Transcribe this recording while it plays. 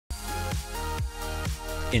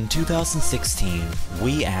In 2016,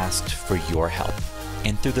 we asked for your help,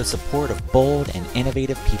 and through the support of bold and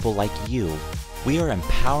innovative people like you, we are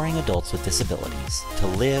empowering adults with disabilities to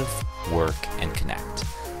live, work, and connect,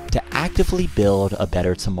 to actively build a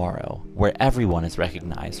better tomorrow where everyone is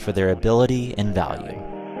recognized for their ability and value.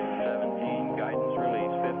 17, guidance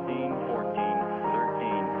release, 15, 14,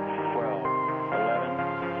 13, 12, 11,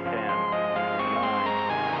 10, 9,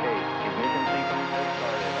 8, ignition sequence has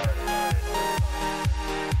started.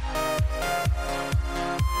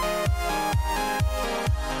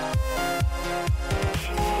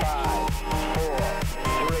 5, 4,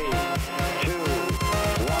 3, 2,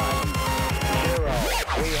 1, 0.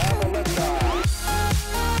 We have a liftoff.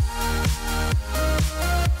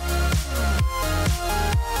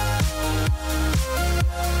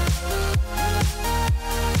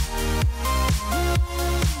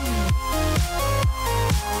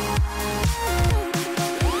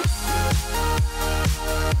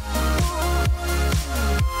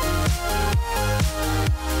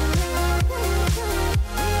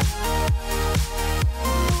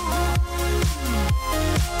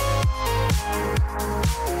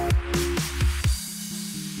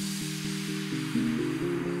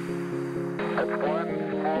 That's one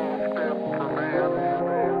small step for man,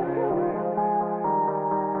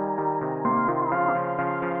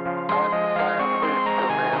 one giant leap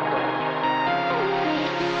for mankind.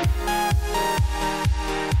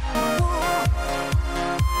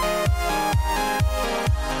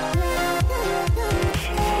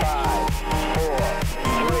 5, 4,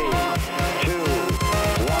 3, 2,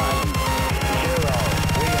 1, 0.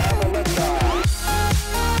 We have a liftoff.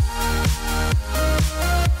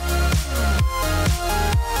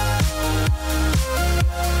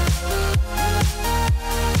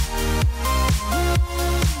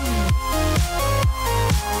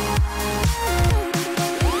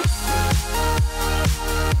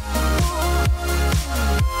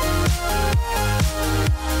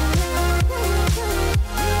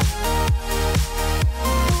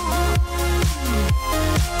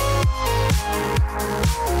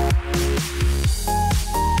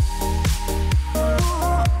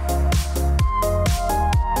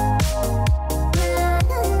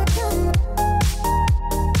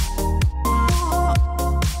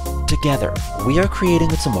 Together, we are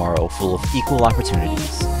creating a tomorrow full of equal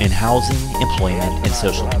opportunities in housing, employment, and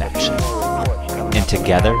social connection. And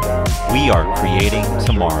together, we are creating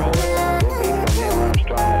tomorrow.